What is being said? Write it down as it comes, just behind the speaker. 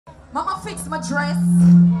Mama fix my dress.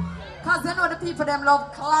 Cause you know the people them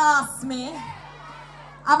love class me.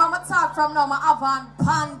 And Mama talk from now, my avant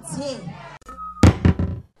panty.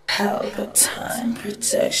 Pelpa time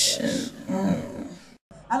protection.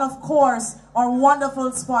 And of course, our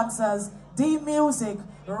wonderful sponsors, D Music,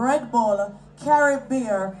 Red Bull,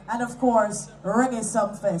 Caribbean, and of course, Reggae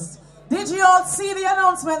Sumfest. Did you all see the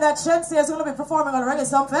announcement that SHENSEEA is going to be performing on Reggae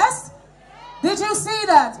Sumfest? Did you see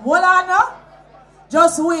that? Well, Anna,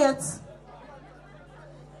 just wait.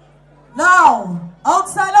 Now,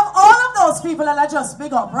 outside of all of those people that I just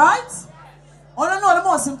big up, right? I don't know the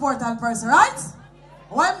most important person, right?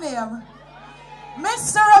 What name?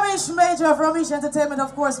 Mr. Ramesh Major of Ramesh Entertainment,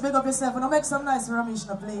 of course, big up yourself. And I'll make some nice Ramesh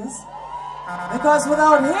now, please. Because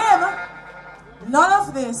without him, none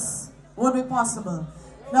of this would be possible.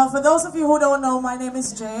 Now, for those of you who don't know, my name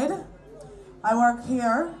is Jade. I work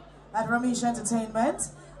here at Ramesh Entertainment.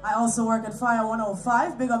 I also work at Fire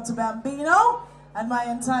 105. Big up to Bambino and my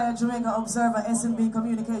entire Jamaica Observer S&B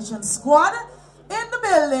Communications squad in the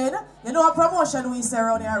building. You know a promotion we say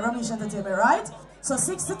around here at Ramesh Entertainment, right? So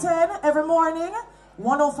 6 to 10 every morning,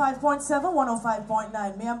 105.7,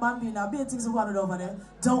 105.9. Me and Bambino, big things we wanted over there.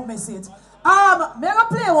 Don't miss it. I'm gonna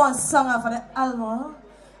play one song for the album.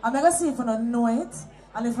 I'm gonna see if you don't know it.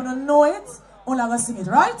 And if you don't know it, only gonna sing it,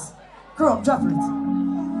 right? Come, drop it.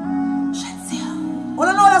 SHENSEEA.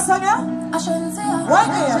 Wanna know that song, yeah? SHENSEEA.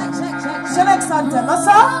 Right here. Select Santa. What's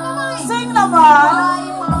up? Sing the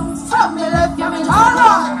man. From me left, you mean.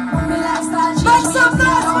 Alright. Make some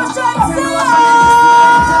noise for SHENSEEA.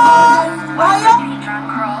 Why you?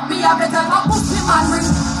 Be a better go pussy man ring.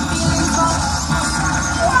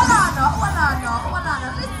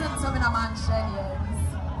 Listen to me, the man, Shen.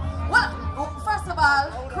 Well, first of all,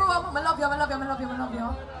 crew, I love you, I love you, I love you, I love you.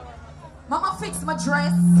 Mama fix my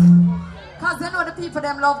dress. Cause you know the people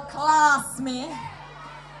them love class me.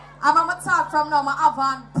 And Mama talk from now, my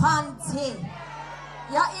avant panty.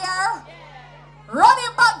 You hear? Run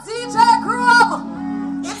it back, DJ crew.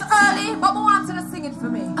 It's early, but I want you to sing it for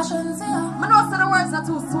me. I know some of the words are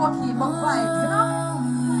too smoky, but vibes, you know?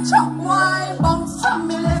 Chop wine, bounce from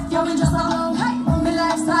me left, you me just alone. Hey, me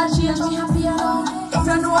lifestyle change, me happy alone. If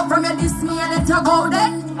you know from your this me, let you go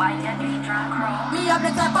then. Why you need drunk crow? Me have the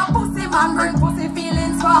type of pussy man, bring pussy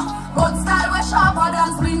feelings for. Good style we sharper than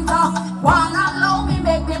splinter. Wanna allow me,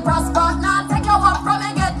 make me prosper. Now take you up from me,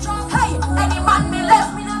 get drunk. Hey, any man me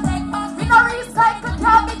left, me not take back. Me no recycle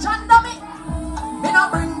garbage under me. Me no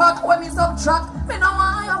bring back when me subtract. Me no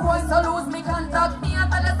want your voice to lose me contact. Me a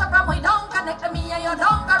tell you from we don't connect to me and you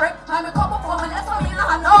don't correct. I me come up for me, that's why me no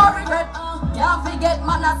have no regret. Can't forget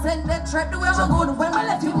man, I send the threat. Do ever good when me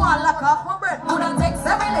let you all lock off my breath. Good and text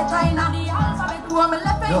every letter in the alphabet. When me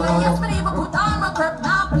left in the yes, me even put on my crep.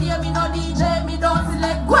 Now play me no DJ, me don't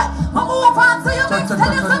select. What? I move on so you make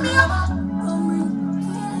tell you from me.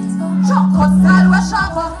 Chocolate style we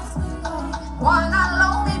sharper. Wanna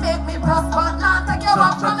allow me, make me prosper. Now take you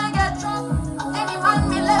back from me get drunk. Any man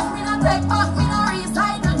me left, me no take back. Me no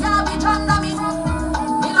recycle garbage under me.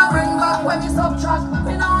 Me no bring back when me subtract.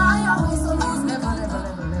 Me no want your voice to lose. Never.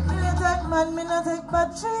 Me no take man, me no take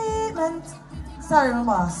bad treatment. Sorry, my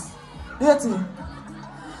boss. Beauty.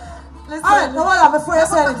 Alright, now hold on, before you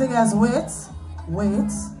say anything else,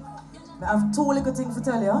 wait. I have two little things to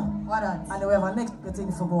tell you. What else? And then we have a next little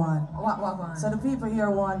thing for go on. What? So the people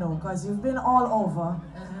here want to know, because you've been all over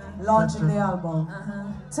launching the album.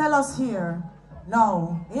 Tell us here,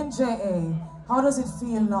 now, in JA, how does it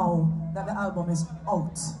feel now that the album is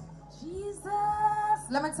out? Jesus!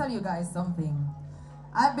 Let me tell you guys something.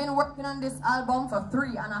 I've been working on this album for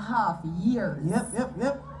 3.5 years. Yep.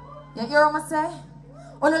 You hear what I say?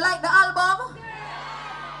 When you like the album?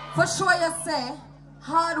 For sure you say,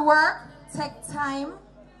 hard work take time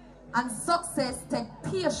and success take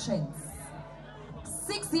patience.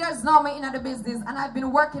 6 years now I'm in the business and I've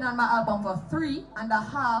been working on my album for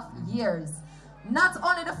 3.5 years. Not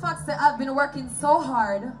only the fact that I've been working so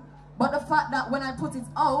hard, but the fact that when I put it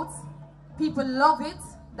out, people love it,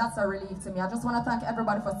 that's a relief to me. I just want to thank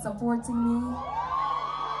everybody for supporting me.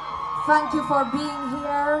 Thank you for being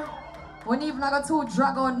here. We even not going to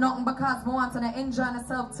drag on nothing because we want to enjoy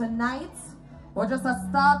ourselves tonight. We're just a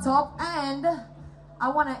start-up and I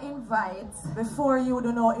want to invite... Before you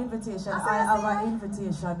do no invitation, I have an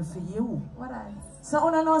invitation for you. What else?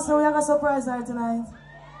 So you know, so we have a surprise here tonight.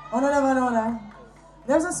 You never know that.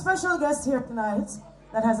 There's a special guest here tonight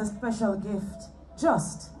that has a special gift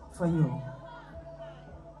just for you.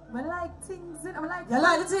 I like things. You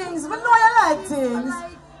like the things? But no, you like things.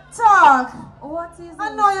 Talk. What is it?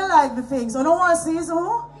 I know you like the things. I don't want to see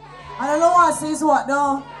who. I don't want to see what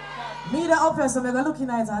though. Me the up here, so I'm going to look in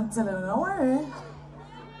it and tell you, don't worry.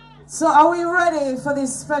 So are we ready for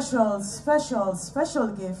this special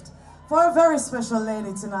gift for a very special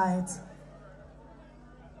lady tonight?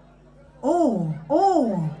 Oh,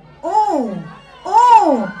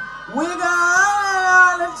 we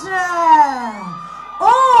got the chair.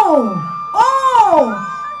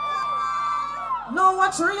 No,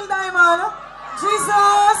 watch real diamond.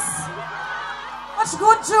 Jesus. Watch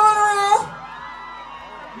good jewelry.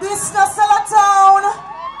 This no sell a town.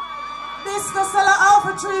 This no sell a half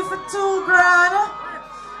a tree for $2 grand.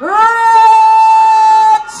 Rich.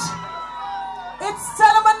 It's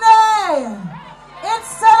Telemane.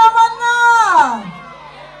 It's Telemane.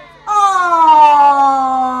 Oh.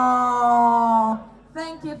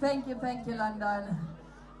 Thank you, London.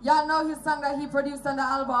 Y'all know his song that he produced on the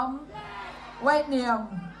album? Wait name.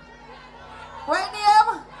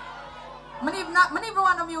 Me even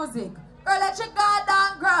want the music. Girl, let your guard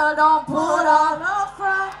down, girl, don't put on a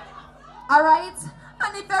front. Alright?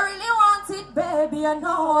 And if you really want it, baby, you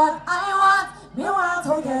know what I want. Me want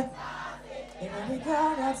to get in every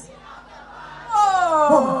girl that's...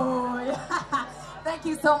 Oh! Thank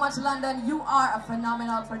you so much, London. You are a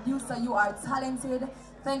phenomenal producer. You are talented.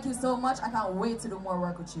 Thank you so much. I can't wait to do more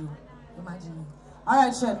work with you. Imagine.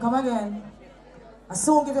 Alright, Shed, come again. I'll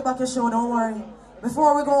soon give you back your show, don't worry.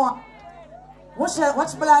 Before we go on, watch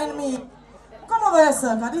blind me. Come over here,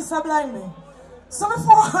 sir, because this is blind me. So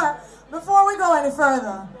before we go any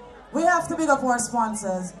further, we have to big up our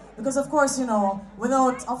sponsors. Because of course, you know,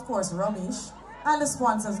 without, of course, Ramesh and the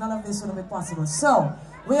sponsors, none of this would be possible. So,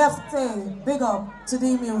 we have to say big up to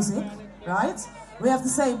D Music, right? We have to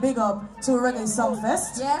say big up to Reggae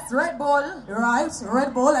Songfest. Yes, Red Bull. Right,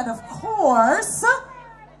 Red Bull, and of course...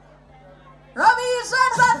 Ramesh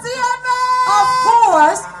Entertainment!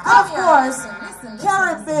 Of course, listen.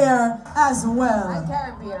 Caribbean as well. And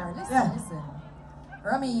Caribbean. Listen.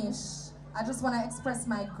 Ramesh, I just want to express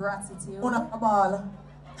my gratitude. Una ball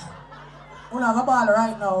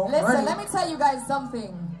right now. Listen, ready? Let me tell you guys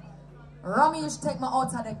something. Ramesh take me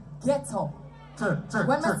out of the ghetto.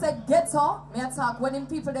 When I say ghetto, me I talk when them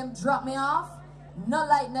people them drop me off, no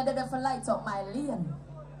light, no they for light up my lane.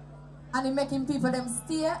 And he making people them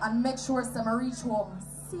stay and make sure some reach home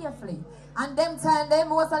safely. And them time them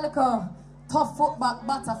was a little tough foot back,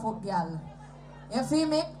 butterfoot girl. You feel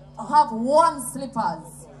me? I have one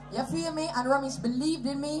slippers. You feel me? And Ramesh believed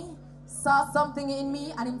in me, saw something in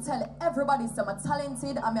me, and him tell everybody so I'm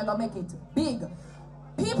talented and I'm gonna make it big.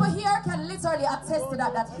 People here can literally attest to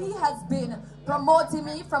that he has been promoting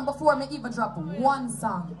me from before me even drop one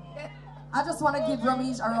song. I just want to give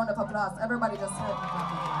Ramesh a round of applause. Everybody just help me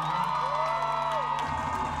clap.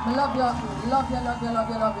 I love you.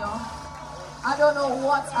 I don't know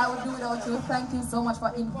what I would do without you. Thank you so much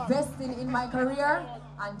for investing in my career.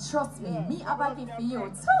 And trust me have a gift for you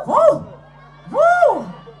too. Woo!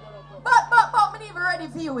 But me not even ready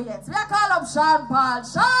for you yet. We are call up Sean Paul.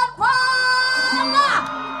 Sean Paul!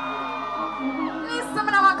 Listen,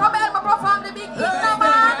 me now, come help me perform the big hit now,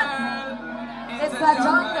 man. It's a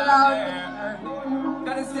jungle out there.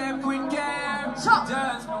 Gotta step with care. Sure.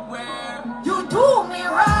 Just beware. You do me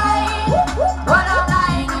right, but I'm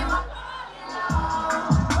lying in my...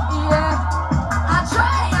 Yeah, I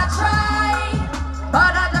try,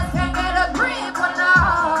 but I just can't get a grip on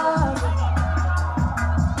love.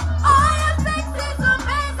 All your sex is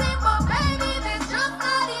amazing, but baby, there's just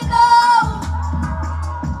not enough.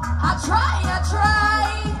 I try,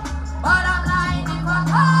 but I'm lying if I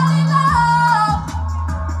call it love.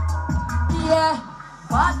 Yeah,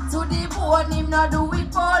 but to the bone, him not do it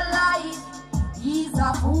for life. He's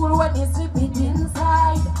a fool when he slip it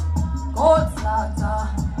inside. Cold slaughter,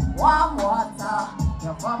 warm water.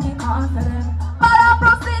 You're fucking confident, but I'm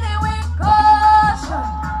proceeding with caution.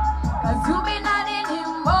 Cause you be not in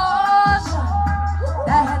emotion.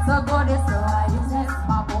 The head's so good, it's so high. You test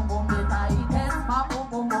my boom boom, you test my boom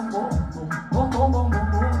boom boom boom boom boom boom boom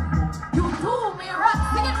boom. You do me right,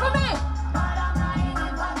 sing it for me. But I'm not in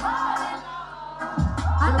it, but calling.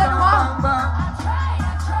 And then what? I try,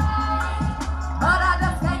 but I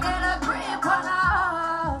just can't get a grip on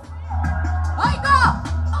us. I go.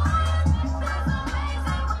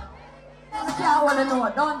 I wanna know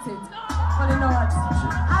it, don't it? Wanna know it?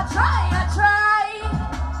 I try,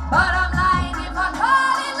 but I'm lying if I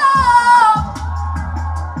call it love.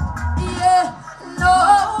 Yeah, no.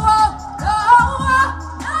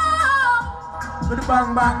 With the bang,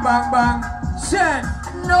 bang, bang, bang. Shen.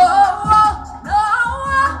 No.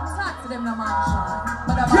 Talk to them, no man.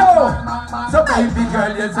 Yo! So baby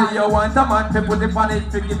girl, you say you want a man to put it on it,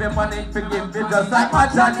 forgive it, just like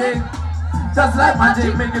magic. Just like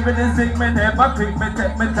magic, me give it the sick, me never quick, me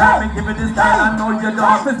take me time, me give it the style, I know you don't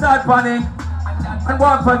have to start panic. And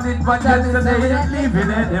one for it, but yesterday ain't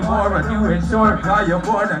living anymore. And you ain't sure cause you're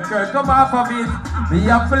more than girl. Come off of it. Me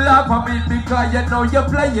have to laugh of it because you know you're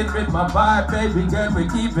playing with my vibe. Baby girl, we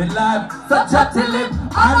keep it live. So chat till him.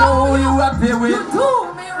 I know who you happy with. You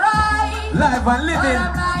do me right. Live and living. But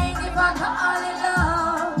I'm lying if I fall in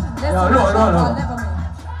love. Yo, no.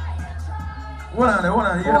 Hold on, you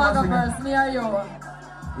who want to go first, me or you?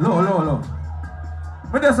 Low.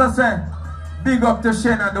 But just I say, big up to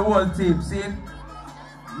Shen and the whole team, see?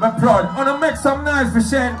 I'm proud. I want to make some noise for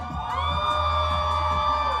Shen.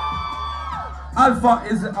 Alpha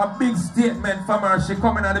is a big statement from her. She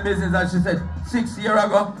come in the business and she said 6 years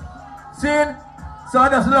ago. See? So I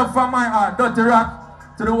just love from my heart, Dirty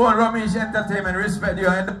Rock, to the whole Ramesh Entertainment. Respect you,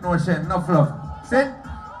 I don't know Shen. Enough love. See?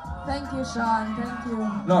 Thank you, Sean. Thank you.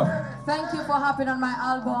 Love. Thank you for hopping on my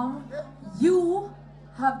album. You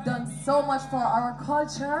have done so much for our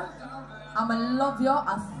culture. I'ma love you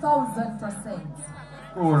 1,000%.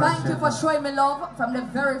 Thank you for showing me love from the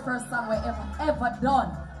very first song we ever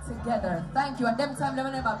done together. Thank you. And them time they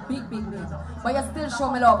were never big. But you still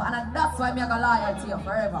show me love. And that's why I'm gonna lie to you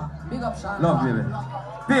forever. Big up, Sean. Love, baby.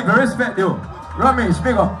 People, respect you. Ramesh,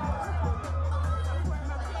 big up.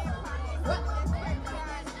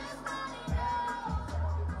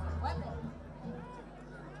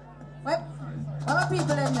 What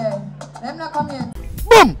people in there? Them not come in.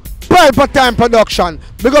 Boom! Pelpa Time Production.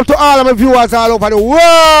 Big up to all of my viewers all over the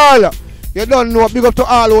world. You don't know. Big up to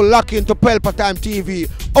all who lock into Pelpa Time TV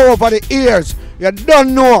over the years. You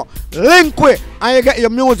don't know. Link with and you get your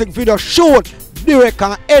music video shoot, direct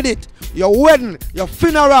and edit. Your wedding, your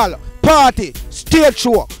funeral, party, stage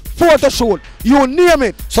show, photo shoot, you name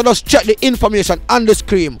it. So just check the information on the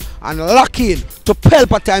screen and lock in to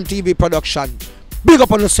Pelpa Time TV Production. Big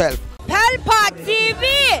up on yourself. Pelpa TV!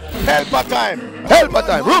 Pelpa Time! Pelpa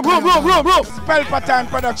Time! Room! Pelpa Time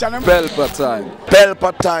Production. Pelpa Time.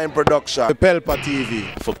 Pelpa Time Production. Pelpa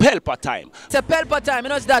TV. For Pelpa Time. It's a Pelpa Time, you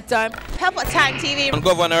know it's that time. Pelpa Time TV. I'm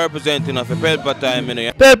governor representing of Pelpa Time, you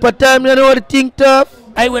know. Pelpa Time, you know what the thing tough?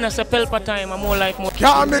 I when I say Pelpa Time, I'm more like more.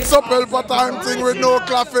 Can't mix up Pelpa Time thing with no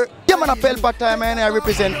coffee. Yeah, man, a Pelpa Time, and I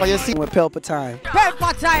represent for your scene with Pelpa Time.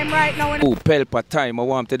 Pelpa Time right now. Oh, Pelpa Time, I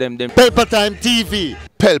want to them. Pelpa Time TV.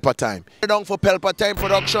 Pelpa Time. You're down for Pelpa Time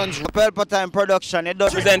Productions. Pelpa Time Production. It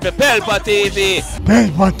does Present for Pelpa TV.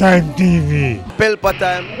 Pelpa Time TV. Pelpa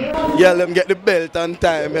Time. Yeah, let them get the belt on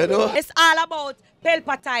time, you know. It's all about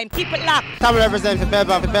Pelpa Time. Keep it locked. Time represent for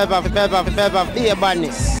Pelpa. Be a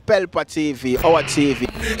badness. Pelpa TV, our TV.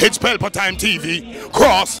 It's Pelpa Time TV.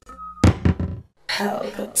 Cross.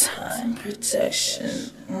 Pelpa Time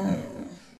Protection.